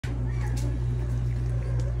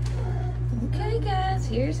Okay guys,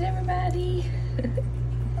 here's everybody.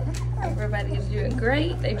 Everybody is doing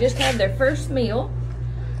great. They just had their first meal.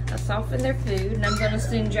 I softened their food, and I'm gonna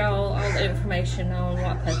send y'all all the information on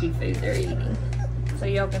what puppy food they're eating, so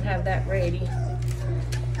y'all can have that ready.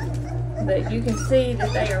 But you can see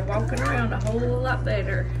that they are walking around a whole lot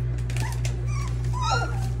better.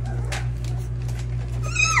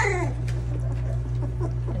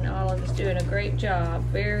 And Olive is doing a great job,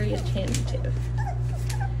 very attentive.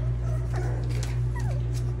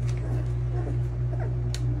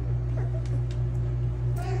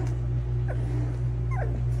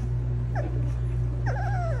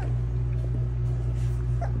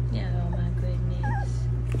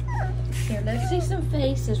 Here, let's see some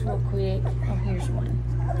faces real quick. Oh, here's one.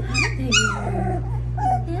 There.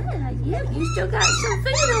 Yeah, you still got some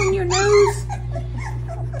food on your nose.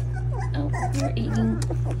 Oh, you're eating.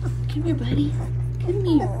 Come here, buddy. Come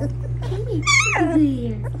here. Come here.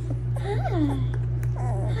 There.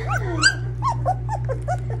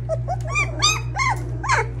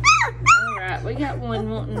 All right, we got one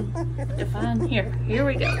wanting to find. Here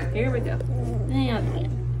we go. Here we go. Now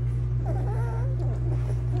then.